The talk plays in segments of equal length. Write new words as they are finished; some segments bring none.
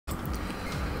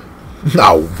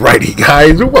Alrighty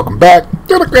guys, welcome back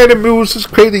to the KraZii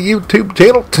KraZii YouTube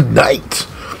channel. Tonight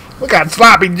we got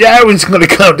Sloppy Joe. He's gonna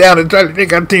come down and try to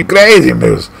take out Team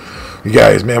KraZii. You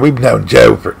guys, man, we've known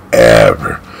Joe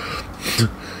forever.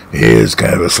 He is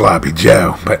kind of a sloppy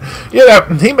Joe, but you know,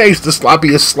 he makes the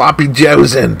sloppiest sloppy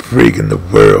Joes in freaking the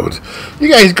world.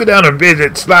 You guys go down and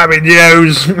visit Sloppy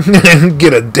Joe's and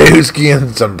get a dooski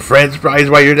and some french fries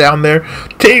while you're down there.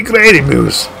 Team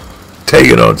KraZii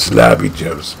taking on Sloppy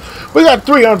Joe's. We got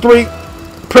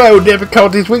 3-on-3 pro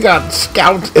difficulties. We got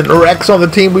Scout and Rex on the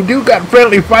team. We do got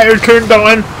friendly fire turned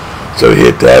on. So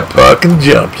hit that puck and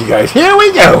jump, you guys. Here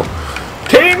we go.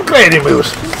 Team KraZii.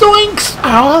 Zoinks.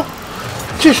 Oh,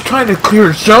 just trying to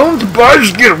clear zones.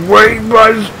 Buzz, get away.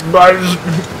 Buzz.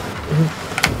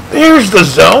 There's the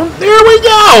zone. There we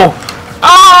go.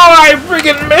 Oh, I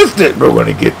freaking missed it. We're going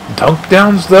to get dunk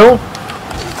downs, though.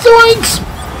 Zoinks.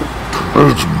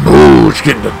 It's MooSe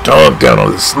getting the dunk down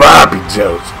on the Sloppy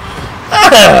Joes.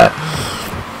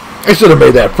 I should have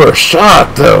made that first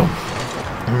shot, though.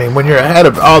 I mean, when you're ahead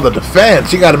of all the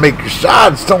defense, you got to make your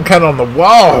shots. Don't count on the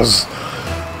walls.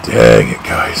 Dang it,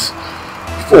 guys.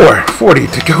 4:40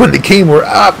 to go in the game. We're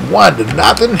up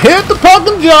 1-0. Hit the puck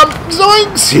and jump.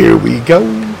 Zoinks. Here we go.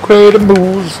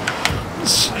 KraZii.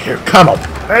 Here, come on.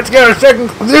 Let's get our second.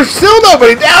 There's still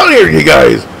nobody down here, you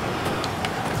guys.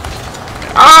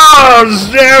 Oh,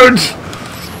 shoot!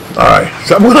 Alright,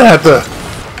 so I'm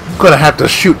gonna have to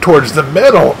shoot towards the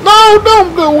middle. No,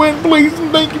 don't go in, please,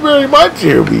 and thank you very much.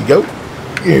 Here we go.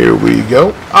 Here we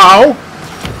go. Oh!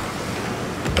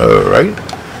 Alright.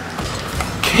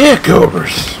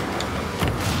 Kickovers.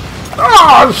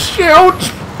 Oh, shoot!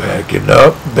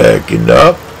 Backing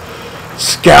up.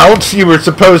 Scouts, you were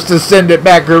supposed to send it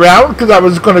back around because I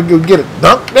was gonna go get it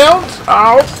dunk downs.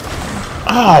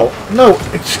 Oh, no,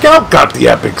 Scout got the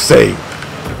epic save.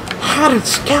 How did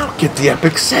Scout get the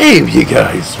epic save, you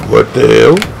guys? What the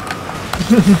hell?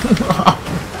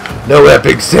 No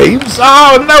epic saves?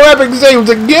 Oh, no epic saves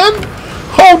again?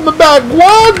 Hold the back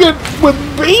wagon with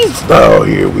Beast. Oh,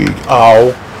 here we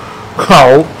go.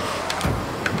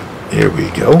 Here we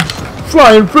go.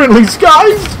 Flying friendly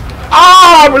skies.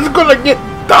 Oh, I was going to get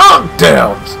dunk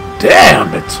downs.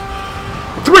 Damn it.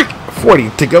 3:40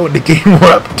 to go in the game.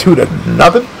 We're up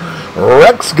 2-0.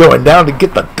 Rex going down to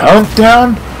get the dunk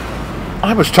down.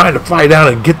 I was trying to fly down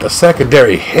and get the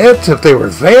secondary hits if they were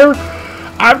there.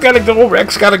 I've got to go.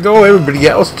 Rex got to go. Everybody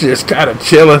else just kind of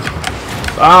chilling.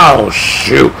 Oh,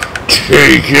 shoot.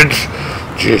 Take it.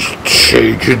 Just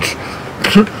take it.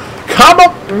 Come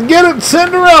up and get it.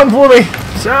 Send it around for me.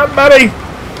 Somebody.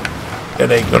 It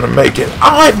ain't going to make it.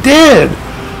 Oh, it did.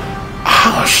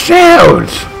 Oh, shoot.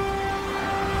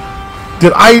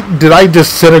 Did I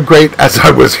disintegrate as I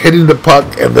was hitting the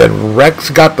puck and then Rex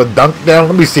got the dunk down?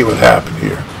 Let me see what happened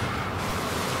here.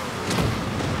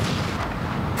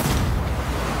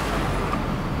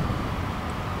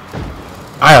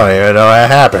 I don't even know what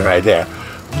happened right there.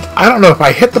 I don't know if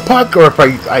I hit the puck or if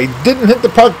I didn't hit the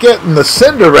puck yet and the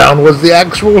send around was the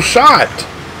actual shot.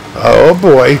 Oh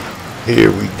boy.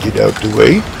 Here we get out the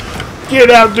way.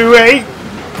 Get out the way.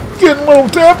 Getting a little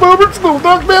tap overs, little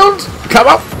dunk downs. Come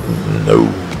up.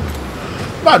 No.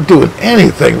 Not doing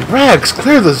anything. Rex,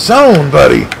 clear the zone,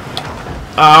 buddy.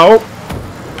 Oh.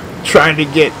 Trying to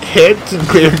get hits and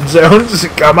clear zones.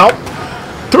 Come out.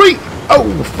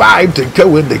 3:05 to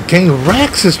go in the game.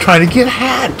 Rex is trying to get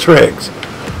hat tricks.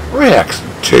 Rex,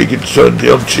 take it,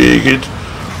 Sundown, take it.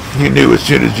 You knew as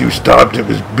soon as you stopped it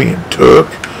was being took.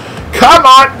 Come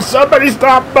on, somebody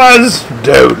stop Buzz.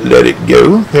 Don't let it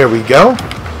go. There we go.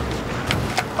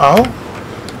 Oh.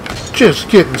 Just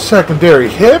getting secondary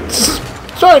hits.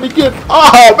 Trying to get...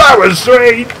 Oh, that was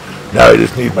sweet. Now I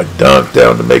just need my dunk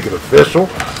down to make it official.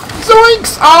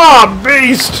 Zoinks. Oh,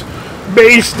 Beast.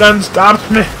 Beast done stops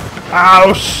me.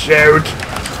 Oh, shoot.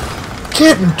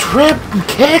 Getting tripped and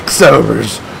kicks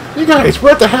overs. You guys,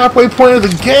 we're at the halfway point of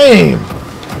the game.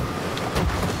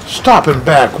 Stopping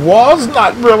back walls.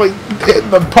 Not really hitting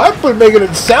the puck, but making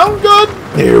it sound good.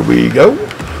 Here we go.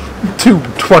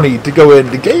 2:20 to go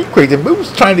in the game.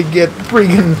 KraZii trying to get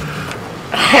freaking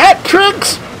hat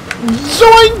tricks.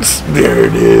 Zoinks! There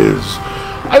it is.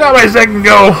 I got my second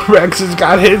go. Rex has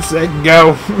got his second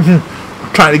go.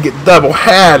 Trying to get double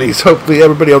hatties. Hopefully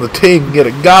everybody on the team can get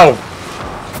a go.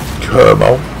 Come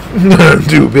on.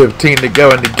 2:15 to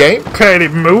go in the game.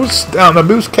 KraZii down the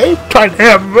MooSe cave. Trying to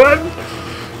have fun.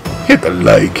 Hit the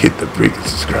like, hit the freaking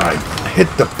subscribe, hit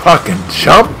the puck and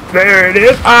jump. There it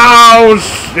is. Oh,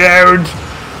 shoot.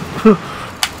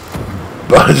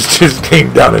 Buzz just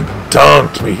came down and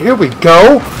dunked me. Here we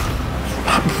go.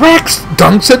 Rex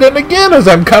dunks it in again as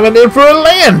I'm coming in for a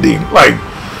landing. Like,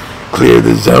 clear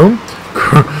the zone.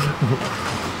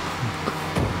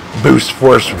 Boost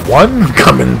Force 1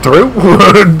 coming through.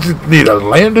 Need a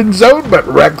landing zone, but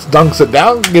Rex dunks it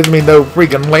down. Gives me no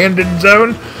freaking landing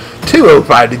zone.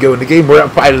 2:05 to go in the game. We're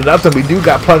up 5-0. We do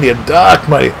got plenty of duck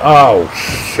money. Oh,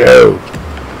 shoot.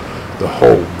 The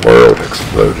whole world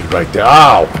exploded right there.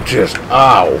 Oh, just,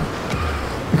 oh.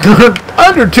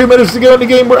 Under 2 minutes to go in the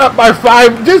game. We're up by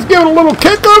 5. Just give it a little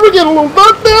kick over. Get a little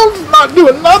duck down. It's not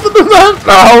doing nothing to that.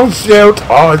 Oh, shoot.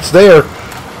 Oh, it's there.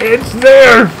 It's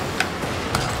there.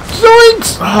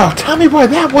 Zoinks! Oh, tell me why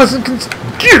that wasn't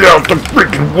Get out the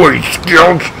freaking way,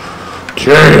 Skills!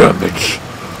 Damn it!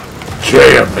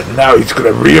 Damn it! Now he's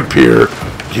gonna reappear.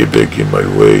 Get back in my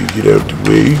way. Get out the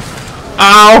way.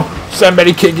 Ow!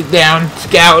 Somebody kick it down.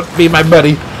 Scout, be my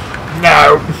buddy.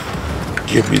 No!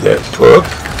 Give me that puck.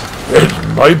 That's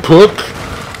my puck.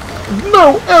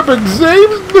 No epic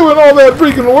saves doing all that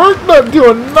freaking work. Not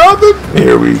doing nothing.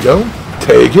 Here we go.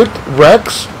 Take it,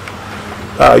 Rex.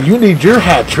 You need your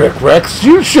hat trick, Rex.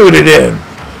 You shoot it in.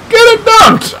 Get it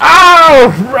dunked. Ow,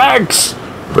 Rex.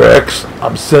 Rex,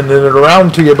 I'm sending it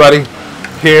around to you, buddy.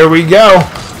 Here we go.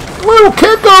 Little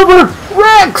kick over.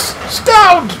 Rex,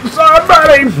 Scout,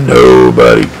 somebody.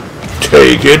 Nobody.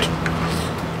 Take it.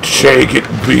 Take it,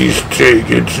 beast. Take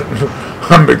it.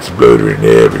 I'm exploding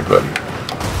everybody.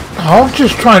 I'm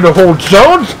just trying to hold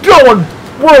zones. Going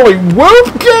whirly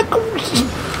wolf kick.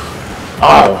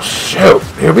 Oh, shoot.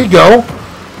 Here we go.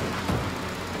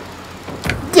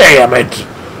 Damn it!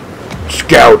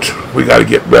 Scout, we gotta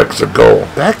get Rex a goal.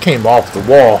 That came off the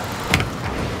wall.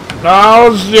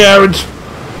 Oh, Scout.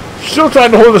 Still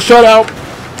trying to hold the shutout.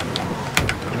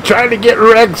 Trying to get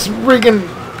Rex freaking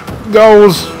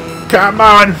goals. Come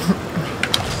on.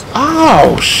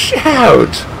 Oh,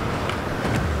 shout.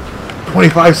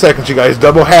 25 seconds, you guys.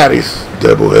 Double hatties.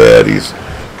 Double hatties.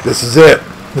 This is it.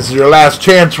 This is your last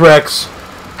chance, Rex.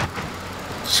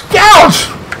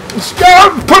 Scout!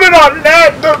 Scout, put it on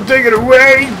net. Don't take it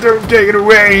away. Don't take it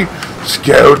away.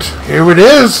 Scout, here it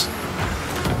is.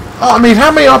 Oh, I mean,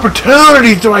 how many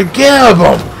opportunities do I give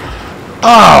him?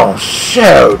 Oh,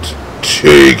 shoot.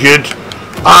 Take it.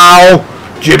 Ow.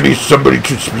 Give me somebody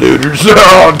to sploders.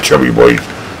 Oh, chubby boy.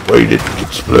 Why you didn't get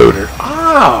sploded?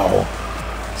 Ow.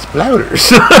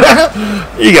 Sploders.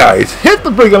 You guys, hit the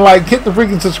freaking like, hit the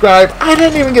freaking subscribe. I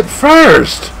didn't even get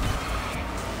first.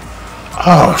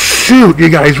 Oh, shoot, you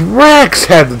guys. Rex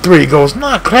had the 3 goals.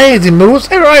 Not crazy, Moose.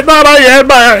 I thought I had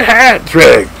my hat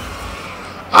trick.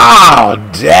 Oh,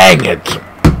 dang it.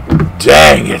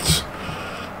 Dang it.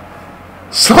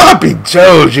 Sloppy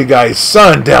Joe's, you guys.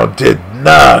 Sundown did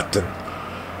nothing.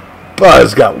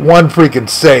 Buzz got 1 freaking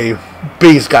save.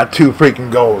 Beast got 2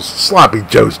 freaking goals. Sloppy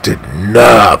Joe's did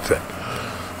nothing.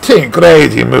 Team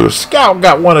KraZii Moose. Scout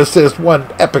got 1 assist,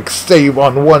 1 epic save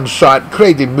on 1 shot.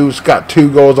 KraZii Moose got 2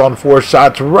 goals on 4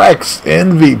 shots. Rex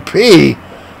MVP.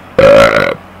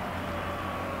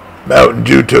 Mountain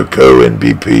Dew to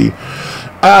co-MVP.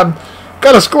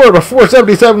 Got a score of a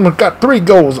 477. Got 3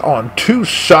 goals on 2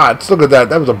 shots. Look at that.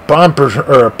 That was a bumper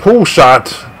or a pull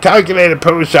shot. Calculated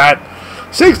pull shot.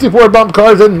 64 bump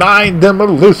cars and 9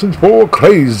 demolitions for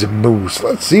KraZii Moose.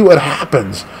 Let's see what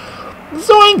happens.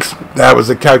 Zoinks! That was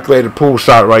a calculated pull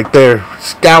shot right there.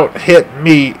 Scout hit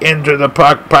me into the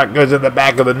puck. Puck goes in the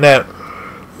back of the net.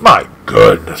 My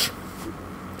goodness.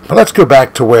 Let's go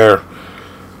back to where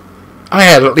I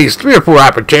had at least 3 or 4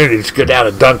 opportunities to go down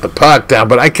and dunk the puck down,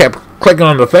 but I kept clicking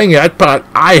on the thing. I thought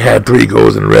I had 3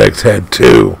 goals and Rex had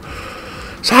 2.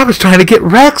 So I was trying to get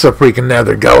Rex a freaking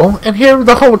another goal, and here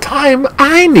the whole time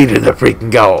I needed a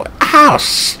freaking goal. Ow,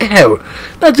 shoot.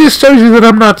 That just shows you that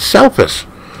I'm not selfish.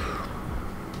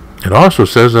 It also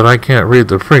says that I can't read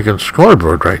the freaking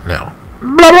scoreboard right now.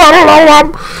 Blah, blah, blah,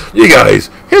 blah. You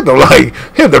guys, hit the like,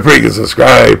 hit the freaking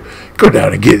subscribe. Go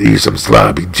down and get you some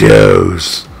sloppy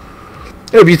joes.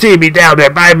 If you see me down there,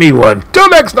 buy me one. Till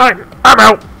next time, I'm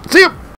out. See ya.